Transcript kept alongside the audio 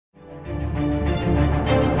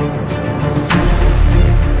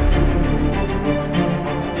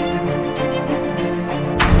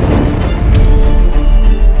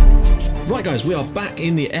guys, we are back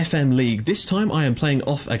in the FM League. This time I am playing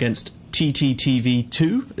off against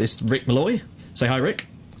TTTV2. It's Rick Malloy. Say hi, Rick.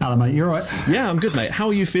 Hello, mate. You alright? Yeah, I'm good, mate. How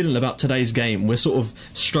are you feeling about today's game? We're sort of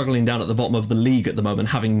struggling down at the bottom of the league at the moment,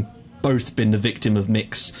 having both been the victim of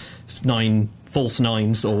Mick's 9 false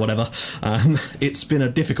nines or whatever. It's been a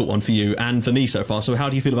difficult one for you and for me so far. So how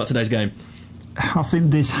do you feel about today's game? I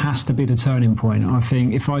think this has to be the turning point. I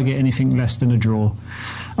think if I get anything less than a draw,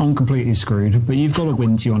 I'm completely screwed. But you've got to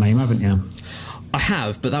win to your name, haven't you? I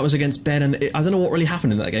have, but that was against Ben, and I don't know what really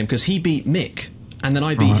happened in that game, because he beat Mick, and then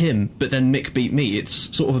I beat him, but then Mick beat me. It's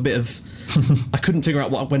sort of a bit of... I couldn't figure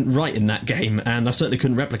out what went right in that game, and I certainly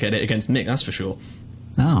couldn't replicate it against Mick, that's for sure.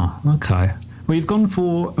 Oh, okay. Well, you've gone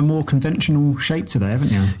for a more conventional shape today,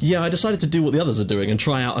 haven't you? Yeah, I decided to do what the others are doing and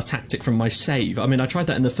try out a tactic from my save. I mean, I tried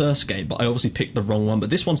that in the first game, but I obviously picked the wrong one. But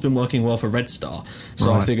this one's been working well for Red Star,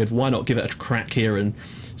 so I figured why not give it a crack here and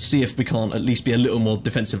see if we can't at least be a little more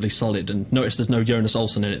defensively solid. And notice there's no Jonas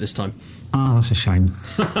Olsen in it this time. Oh, that's a shame.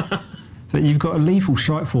 But you've got a lethal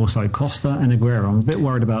strike force, though, Costa and Aguero. I'm a bit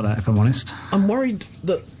worried about that, if I'm honest. I'm worried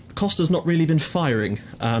that Costa's not really been firing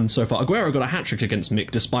so far. Aguero got a hat-trick against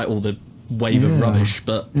Mick, despite all the wave of rubbish,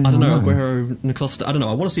 but I don't know, Aguero and Costa, I don't know.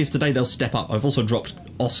 I want to see if today they'll step up. I've also dropped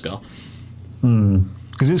Oscar.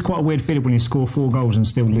 Because it's quite a weird feeling when you score 4 goals and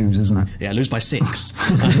still lose, isn't it? Yeah, lose by 6.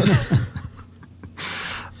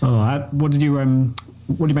 What do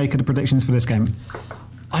you make of the predictions for this game?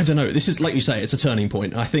 I don't know. This is, like you say, it's a turning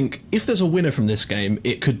point. I think if there's a winner from this game,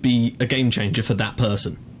 it could be a game changer for that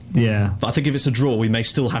person. Yeah. But I think if it's a draw, we may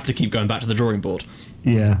still have to keep going back to the drawing board.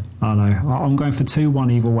 Yeah, I know. I'm going for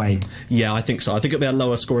 2-1 either way. Yeah, I think so. I think it'll be a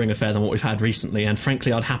lower scoring affair than what we've had recently, and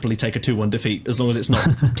frankly, I'd happily take a 2-1 defeat, as long as it's not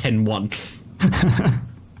 10-1.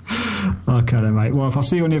 Okay then, mate. Well, if I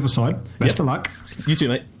see you on the other side, best of luck. You too,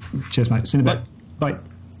 mate. Cheers, mate. See you in a bit. Bye.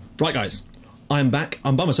 Right, guys. I'm back.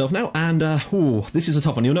 I'm by myself now, and this is a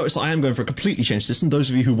tough one. You'll notice that I am going for a completely changed system. Those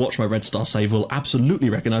of you who watch my Red Star save will absolutely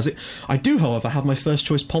recognise it. I do, however, have my first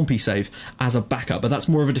choice Pompey save as a backup, but that's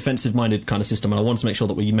more of a defensive-minded kind of system, and I wanted to make sure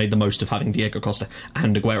that we made the most of having Diego Costa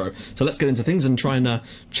and Aguero. So let's get into things and try and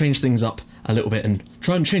change things up a little bit and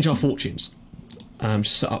try and change our fortunes.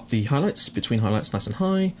 Just set up the highlights, between highlights nice and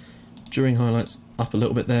high, during highlights up a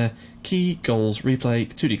little bit there, key, goals, replay,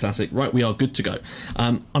 2D Classic, right, we are good to go.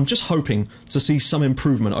 I'm just hoping to see some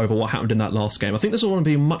improvement over what happened in that last game. I think this will want to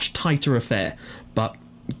be a much tighter affair, but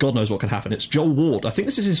God knows what could happen. It's Joel Ward. I think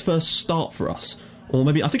this is his first start for us, or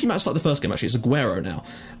maybe, I think he might start the first game actually. It's Aguero now,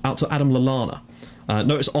 out to Adam Lallana.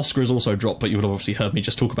 Notice Oscar has also dropped, but you would have obviously heard me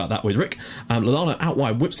just talk about that with Rick. Lallana out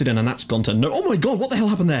wide, whips it in, and that's gone to no. Oh my God, what the hell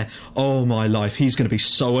happened there? Oh my life, he's going to be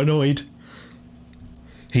so annoyed.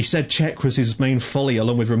 He said Czech was his main folly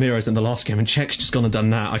along with Ramirez in the last game, and Czech's just gone and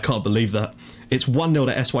done that. I can't believe that. It's 1-0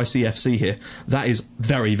 to SYC FC here. That is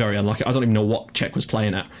very, very unlucky. I don't even know what Czech was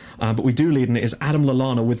playing at. But we do lead, and it is Adam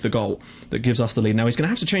Lallana with the goal that gives us the lead. Now, he's going to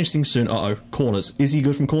have to change things soon. Uh-oh, corners. Is he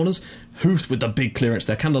good from corners? Huth with the big clearance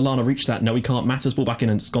there. Can Lallana reach that? No, he can't. Matters ball back in,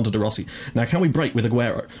 and it's gone to De Rossi. Now, can we break with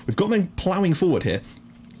Aguero? We've got men ploughing forward here.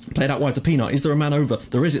 Played out wide to Pienaar. Is there a man over?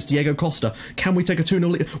 There is. It's Diego Costa. Can we take a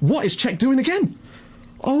 2-0 lead? What is Czech doing again?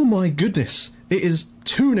 Oh my goodness, it is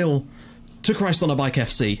 2-0 to Christ on a Bike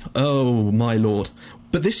FC. Oh my lord.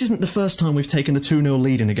 But this isn't the first time we've taken a 2-0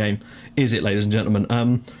 lead in a game, is it, ladies and gentlemen?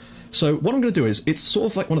 So what I'm going to do is, it's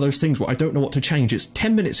sort of like one of those things where I don't know what to change. It's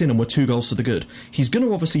 10 minutes in and we're 2 goals to the good. He's going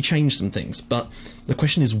to obviously change some things, but the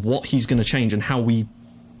question is what he's going to change and how we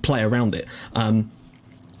play around it.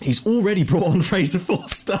 He's already brought on Fraser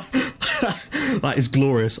Forster. That is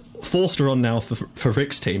glorious. Forster on now for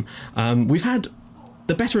Rick's team. We've had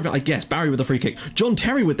the better of it, I guess. Barry with the free kick. John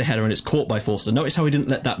Terry with the header, and it's caught by Forster. Notice how he didn't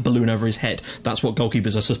let that balloon over his head. That's what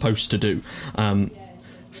goalkeepers are supposed to do.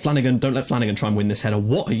 Flanagan, don't let Flanagan try and win this header.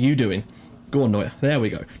 What are you doing? Go on, Neuer. There we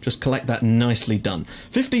go. Just collect that. Nicely done.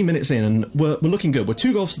 15 minutes in, and we're looking good. We're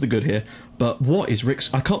 2 goals to the good here. But what is Rick's...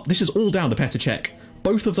 This is all down to Petr Cech.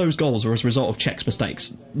 Both of those goals are as a result of Czech's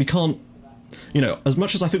mistakes. We can't... You know, as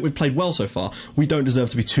much as I think we've played well so far, we don't deserve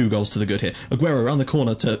to be 2 goals to the good here. Aguero around the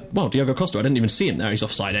corner to, well, Diego Costa. I didn't even see him there. He's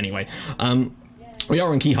offside anyway. We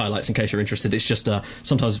are on key highlights in case you're interested. It's just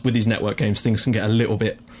sometimes with these network games things can get a little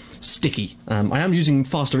bit sticky. I am using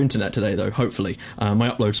faster internet today though, hopefully. My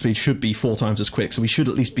upload speed should be 4 times as quick, so we should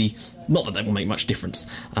at least be... Not that will make much difference.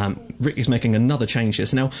 Rick is making another change here.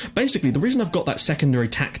 So now, basically, the reason I've got that secondary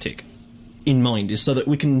tactic in mind is so that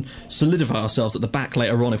we can solidify ourselves at the back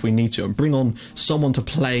later on if we need to and bring on someone to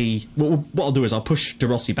play... What I'll do is I'll push De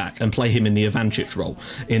Rossi back and play him in the Ivancic role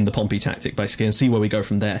in the Pompey tactic basically and see where we go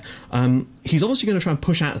from there. He's obviously going to try and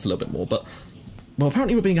push at us a little bit more, but well,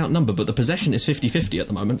 apparently we're being outnumbered, but the possession is 50-50 at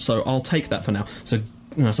the moment, so I'll take that for now. So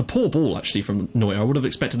That's a poor ball, actually, from Neuer. I would have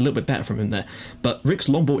expected a little bit better from him there. But Rick's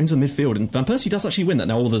long ball into the midfield, and Van Persie does actually win that.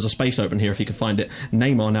 Now, there's a space open here if he can find it.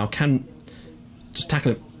 Neymar now can just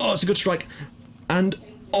tackle him. Oh, it's a good strike. And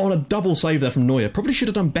on a double save there from Neuer. Probably should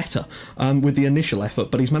have done better with the initial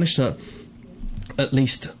effort, but he's managed to at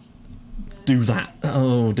least do that.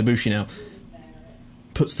 Oh, Debuchy now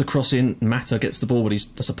puts the cross in. Mata gets the ball, but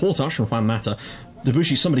he's a poor touch from Juan Mata.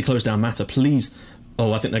 Debuchy, somebody close down Mata, please.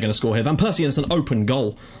 Oh, I think they're going to score here. Van Persie, and it's an open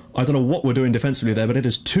goal. I don't know what we're doing defensively there, but it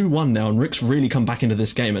is 2-1 now, and Rick's really come back into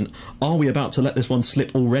this game. And are we about to let this one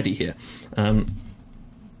slip already here?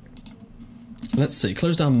 Let's see.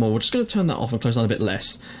 Close down more. We're just going to turn that off and close down a bit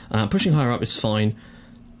less. Pushing higher up is fine.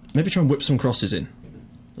 Maybe try and whip some crosses in.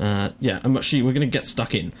 Yeah, and actually, we're going to get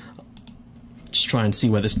stuck in. Just try and see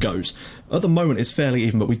where this goes. At the moment, it's fairly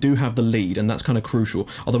even, but we do have the lead, and that's kind of crucial.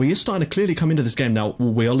 Although he is starting to clearly come into this game now.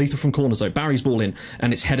 We are lethal from corners, though. Barry's ball in,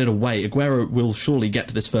 and it's headed away. Aguero will surely get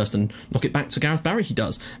to this first and knock it back to Gareth Barry. He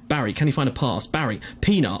does. Barry, can he find a pass? Barry,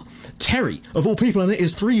 Pienaar, Terry, of all people, and it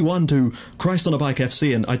is 3-1 to Christ on a Bike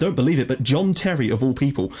FC, and I don't believe it, but John Terry, of all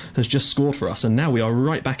people, has just scored for us, and now we are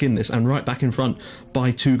right back in this, and right back in front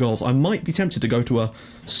by 2 goals. I might be tempted to go to a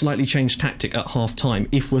slightly changed tactic at half-time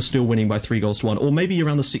if we're still winning by 3-1, or maybe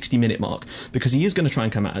around the 60-minute mark, because he is going to try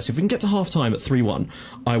and come at us. If we can get to half-time at 3-1,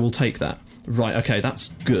 I will take that. Right, okay, that's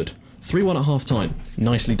good. 3-1 at half-time.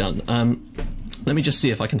 Nicely done. Let me just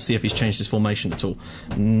see if I can see if he's changed his formation at all.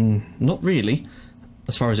 Not really,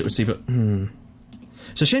 as far as it would see, but...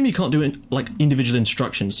 It's a shame you can't do like individual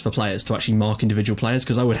instructions for players to actually mark individual players,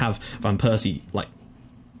 because I would have Van Persie, like...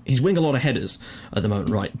 He's winning a lot of headers at the moment,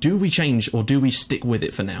 right? Do we change or do we stick with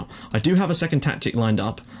it for now? I do have a second tactic lined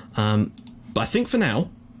up, but I think for now,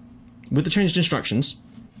 with the changed instructions,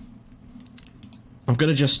 I'm going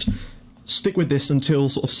to just stick with this until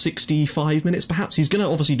sort of 65 minutes, perhaps. He's going to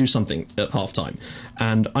obviously do something at half-time,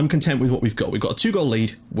 and I'm content with what we've got. We've got a 2-goal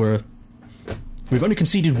lead. We've only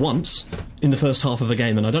conceded once in the first half of a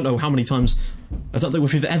game, and I don't know how many times... I don't think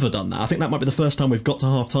we've ever done that. I think that might be the first time we've got to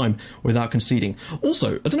half-time without conceding.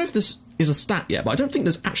 Also, I don't know if this is a stat yet, but I don't think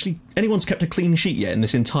there's actually anyone's kept a clean sheet yet in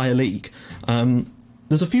this entire league.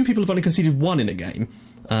 There's a few people who've only conceded 1 in a game.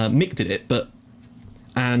 Mick did it,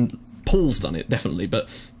 and Paul's done it, definitely, but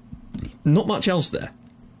not much else there.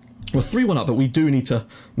 We're 3-1 up, but we do need to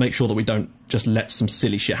make sure that we don't just let some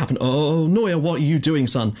silly shit happen. Oh, Neuer, what are you doing,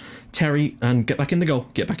 son? Terry, and get back in the goal.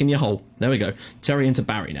 Get back in your hole. There we go. Terry into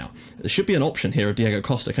Barry now. There should be an option here of Diego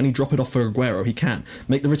Costa. Can he drop it off for Aguero? He can.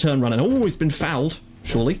 Make the return run. And oh, he's been fouled.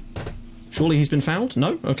 Surely. Surely he's been fouled?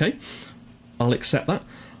 No? Okay. I'll accept that.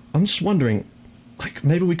 I'm just wondering, like,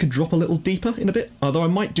 maybe we could drop a little deeper in a bit? Although I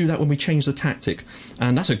might do that when we change the tactic.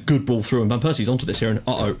 And that's a good ball through, and Van Persie's onto this here, and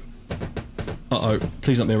uh-oh. Uh-oh,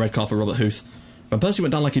 please don't be a red card for Robert Huth. Van Persie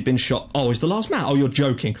went down like he'd been shot. Oh, he's the last man? Oh, you're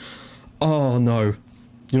joking. Oh, no.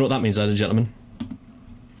 You know what that means, ladies and gentlemen?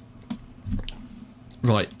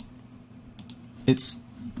 Right. It's...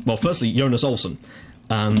 Well, firstly, Jonas Olsson.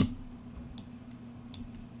 Oh,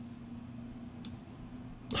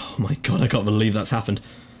 my God, I can't believe that's happened.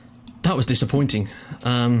 That was disappointing.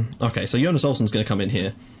 Okay, so Jonas Olsson's going to come in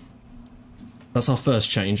here. That's our first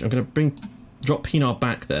change. I'm going to drop Pienaar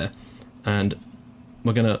back there. And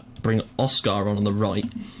we're going to bring Oscar on the right.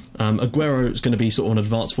 Aguero is going to be sort of an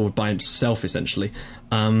advanced forward by himself, essentially.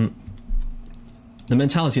 The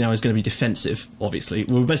mentality now is going to be defensive, obviously.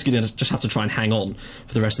 We're basically going to just have to try and hang on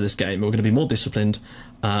for the rest of this game. We're going to be more disciplined.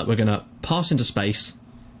 We're going to pass into space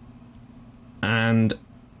and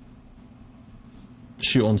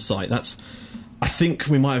shoot on sight. That's... I think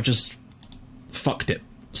we might have just fucked it,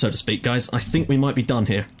 so to speak, guys. I think we might be done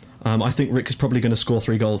here. I think Rick is probably going to score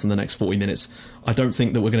 3 goals in the next 40 minutes. I don't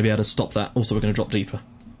think that we're going to be able to stop that. Also, we're going to drop deeper.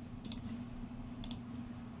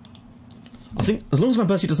 I think as long as Van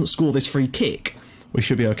Persie doesn't score this free kick, we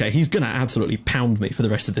should be okay. He's going to absolutely pound me for the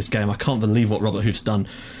rest of this game. I can't believe what Robert Huth's done.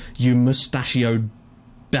 You mustachioed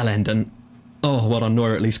bellend, and oh, well done,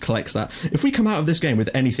 Neuer at least collects that. If we come out of this game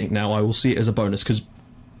with anything now, I will see it as a bonus, because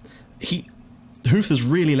Huth has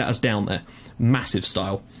really let us down there. Massive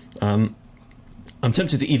style. I'm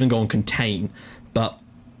tempted to even go on contain, but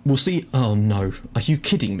we'll see. Oh no, are you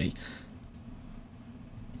kidding me?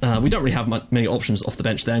 We don't really have many options off the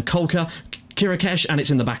bench there. And Kolka, Kirakesh, and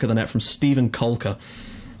it's in the back of the net from Stephen Kolka.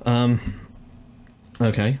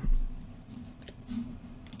 Okay.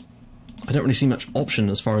 I don't really see much option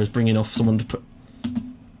as far as bringing off someone to put...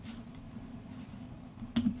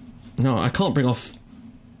 No, I can't bring off...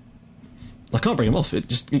 I can't bring him off.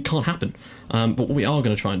 It can't happen. But what we are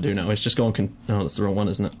going to try and do now is just go on... Oh, that's the wrong one,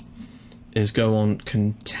 isn't it? Is go on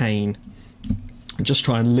contain and just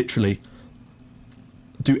try and literally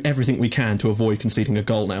do everything we can to avoid conceding a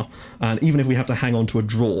goal now. And even if we have to hang on to a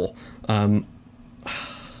draw, can't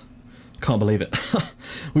believe it.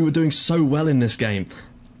 We were doing so well in this game.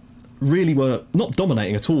 Really were not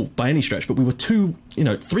dominating at all by any stretch, but we were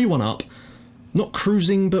 3-1 up. Not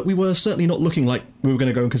cruising, but we were certainly not looking like we were going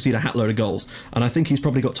to go and concede a hatload of goals. And I think he's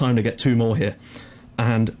probably got time to get 2 more here.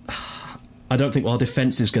 And I don't think our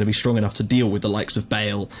defence is going to be strong enough to deal with the likes of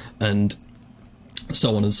Bale and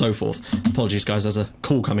so on and so forth. Apologies, guys, there's a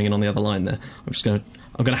call coming in on the other line there. I'm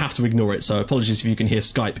going to have to ignore it, so apologies if you can hear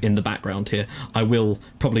Skype in the background here. I will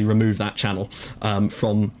probably remove that channel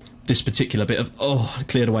from this particular bit of... Oh,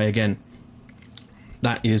 cleared away again.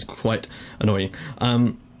 That is quite annoying.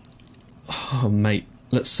 Oh, mate,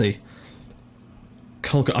 let's see.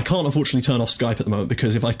 I can't unfortunately turn off Skype at the moment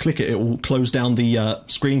because if I click it, it will close down the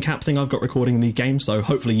screen cap thing I've got recording the game, so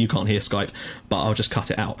hopefully you can't hear Skype, but I'll just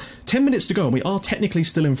cut it out. 10 minutes to go, and we are technically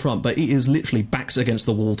still in front, but it is literally backs against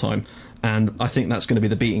the wall time, and I think that's going to be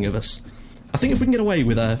the beating of us. I think if we can get away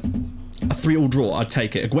with a 3-3 draw, I'd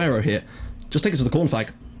take it. Aguero here. Just take it to the corner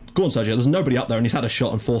flag. Go on, Sergio. There's nobody up there, and he's had a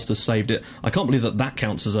shot, and Forster's saved it. I can't believe that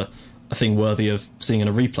counts as a thing worthy of seeing in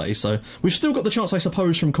a replay, so we've still got the chance, I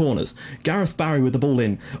suppose, from corners. Gareth Barry with the ball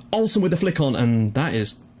in, Olsen with the flick on, and that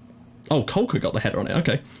is... Oh, Kolka got the header on it,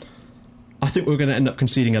 okay. I think we're going to end up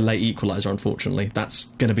conceding a late equaliser, unfortunately. That's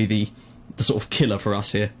going to be the sort of killer for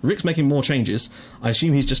us here. Rick's making more changes. I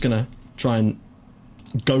assume he's just going to try and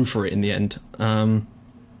go for it in the end. We're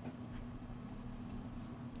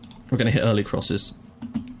going to hit early crosses.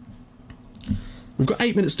 We've got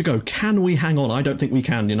 8 minutes to go. Can we hang on? I don't think we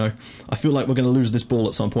can, you know. I feel like we're going to lose this ball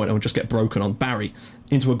at some point and we'll just get broken on. Barry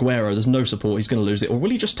into Aguero. There's no support. He's going to lose it. Or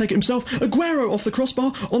will he just take it himself? Aguero off the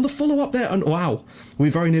crossbar on the follow-up there. And wow,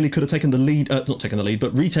 we very nearly could have taken the lead. Not taken the lead,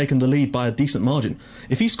 but retaken the lead by a decent margin.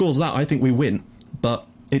 If he scores that, I think we win. But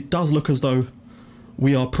it does look as though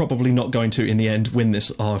we are probably not going to, in the end, win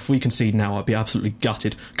this. Oh, if we concede now, I'd be absolutely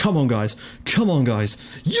gutted. Come on, guys. Come on,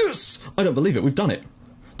 guys. Yes! I don't believe it. We've done it.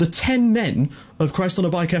 The 10 men of Christ on a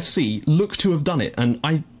Bike FC look to have done it, and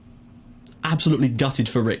I absolutely gutted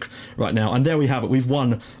for Rick right now. And there we have it. We've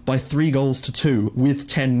won by 3-2 with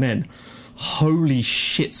 10 men. Holy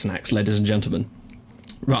shit snacks, ladies and gentlemen.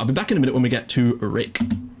 Right, I'll be back in a minute when we get to Rick.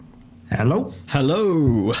 Hello.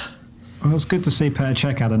 Hello. Well, it's good to see Petr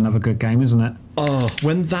Cech had another good game, isn't it? Oh,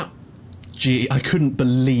 when that... Gee, I couldn't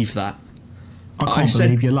believe that. I can't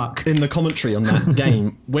believe your luck. In the commentary on that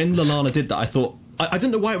game, when Lallana did that, I thought... I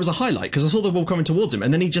didn't know why it was a highlight, because I saw the ball coming towards him,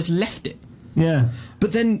 and then he just left it. Yeah.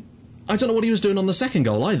 But then, I don't know what he was doing on the second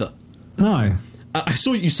goal, either. No. I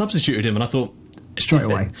saw you substituted him, and I thought... Straight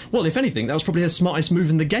away. Well, if anything, that was probably the smartest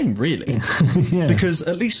move in the game, really. Yeah. Because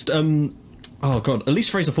at least... oh, God. At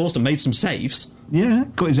least Fraser Forster made some saves. Yeah,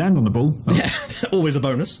 got his hand on the ball. Oh. Yeah, always a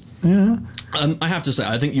bonus. Yeah. I have to say,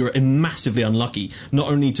 I think you were massively unlucky, not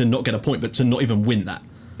only to not get a point, but to not even win that.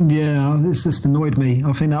 Yeah, this just annoyed me.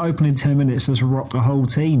 I think that opening 10 minutes just rocked the whole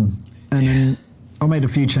team. And then I made a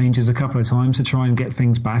few changes a couple of times to try and get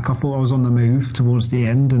things back. I thought I was on the move towards the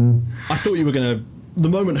end, and I thought you were going to... The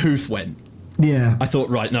moment Huth went, yeah, I thought,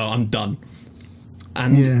 right, no, I'm done.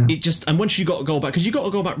 And it just... And once you got a goal back, because you got a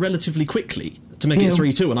goal back relatively quickly to make it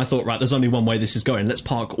 3-2, and I thought, right, there's only one way this is going. Let's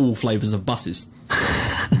park all flavours of buses.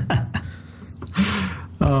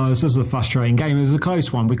 Oh, this is a frustrating game. It was a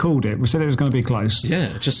close one. We called it. We said it was going to be close.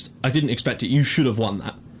 Yeah, just... I didn't expect it. You should have won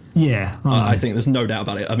that. Yeah. I think there's no doubt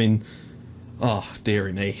about it. I mean... Oh,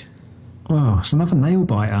 dearie me. Oh, it's another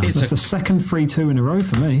nail-biter. It's the second 3-2 in a row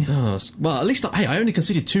for me. Oh, well, at least... Hey, I only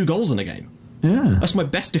conceded 2 goals in a game. Yeah. That's my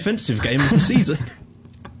best defensive game of the season.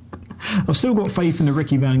 I've still got faith in the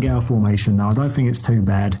Ricky Van Gaal formation, though. I don't think it's too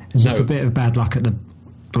bad. It's just a bit of bad luck at the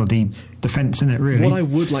bloody defence, isn't it, really? What I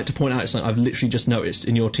would like to point out is something I've literally just noticed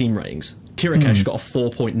in your team ratings. Kirikesh got a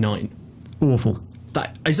 4.9. Awful.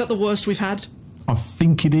 Is that the worst we've had? I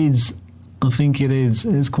think it is.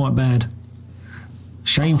 It's quite bad.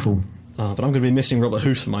 Shameful. Oh, but I'm going to be missing Robert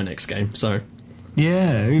Huth for my next game, so...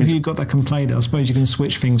 Yeah, who have you got that can play that? I suppose you can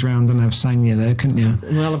switch things around and have Sanya there, couldn't you?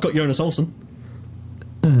 Well, I've got Jonas Olsen.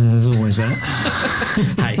 There's always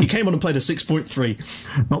that. Hey, he came on and played a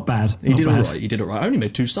 6.3. Not bad. He did all right. I only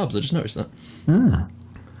made 2 subs, I just noticed that. Ah.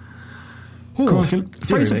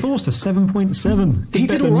 Fraser Forster, 7.7. He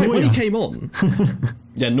did all right when he came on.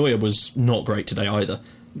 Yeah, Neuer was not great today either.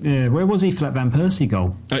 Yeah, where was he for that Van Persie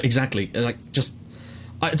goal? Exactly.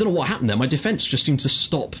 I don't know what happened there. My defence just seemed to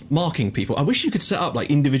stop marking people. I wish you could set up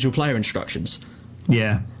like individual player instructions.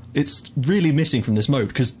 Yeah. It's really missing from this mode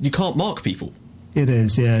because you can't mark people. It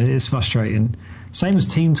is, yeah. It is frustrating. Same as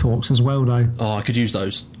team talks as well, though. Oh, I could use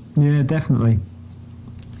those. Yeah, definitely.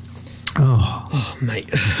 Oh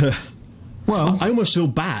mate. Well, I almost feel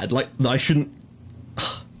bad, like that I shouldn't.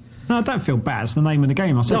 No, I don't feel bad. It's the name of the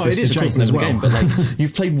game. I said No, this it is to just Jake the name as of the well. game, but like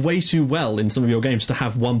you've played way too well in some of your games to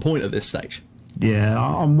have 1 point at this stage. Yeah,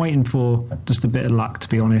 I'm waiting for just a bit of luck, to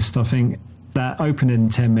be honest. I think that opening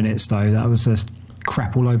 10 minutes, though, that was just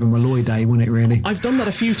crap all over MacLeod day, wasn't it, really? I've done that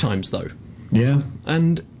a few times, though. Yeah.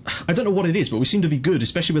 And I don't know what it is, but we seem to be good,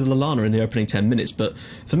 especially with Lallana in the opening 10 minutes. But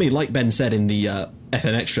for me, like Ben said in the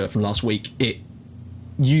FM Extra from last week,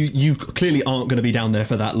 you clearly aren't going to be down there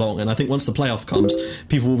for that long. And I think once the playoff comes,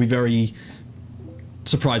 people will be very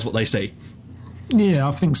surprised what they see. Yeah,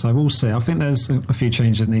 I think so. We'll see. I think there's a few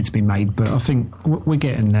changes that need to be made, but I think we're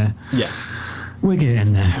getting there. Yeah. We're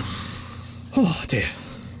getting there. Oh, dear.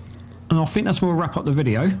 And I think that's where we'll wrap up the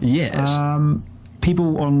video. Yes.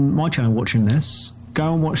 People on my channel watching this,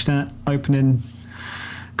 go and watch that opening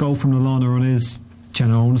goal from Lallana on his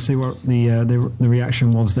channel. I want to see what the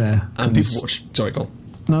reaction was there. And people watch... Sorry, go on.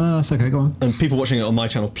 No, that's okay, go on. And people watching it on my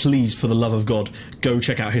channel, please, for the love of God, go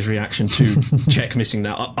check out his reaction to Czech missing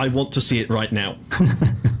that. I want to see it right now.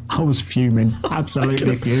 I was fuming.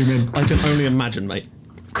 Absolutely fuming. I can only imagine, mate.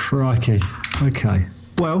 Crikey. Okay.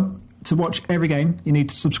 Well, to watch every game, you need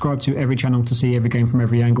to subscribe to every channel to see every game from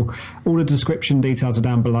every angle. All the description details are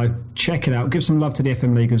down below. Check it out. Give some love to the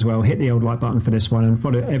FM League as well. Hit the old like button for this one and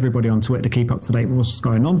follow everybody on Twitter to keep up to date with what's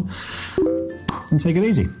going on. And take it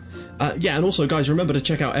easy. Yeah, and also, guys, remember to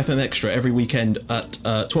check out FM Extra every weekend at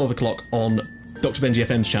 12 o'clock on Dr. Benji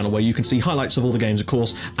FM's channel, where you can see highlights of all the games, of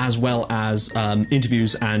course, as well as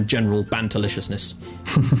interviews and general banterliciousness.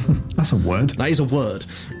 That's a word. That is a word.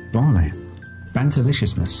 Blimey.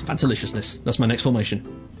 Banterliciousness. Banterliciousness. That's my next formation.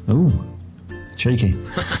 Ooh. Cheeky.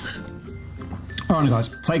 All right, guys.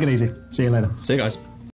 Take it easy. See you later. See you guys.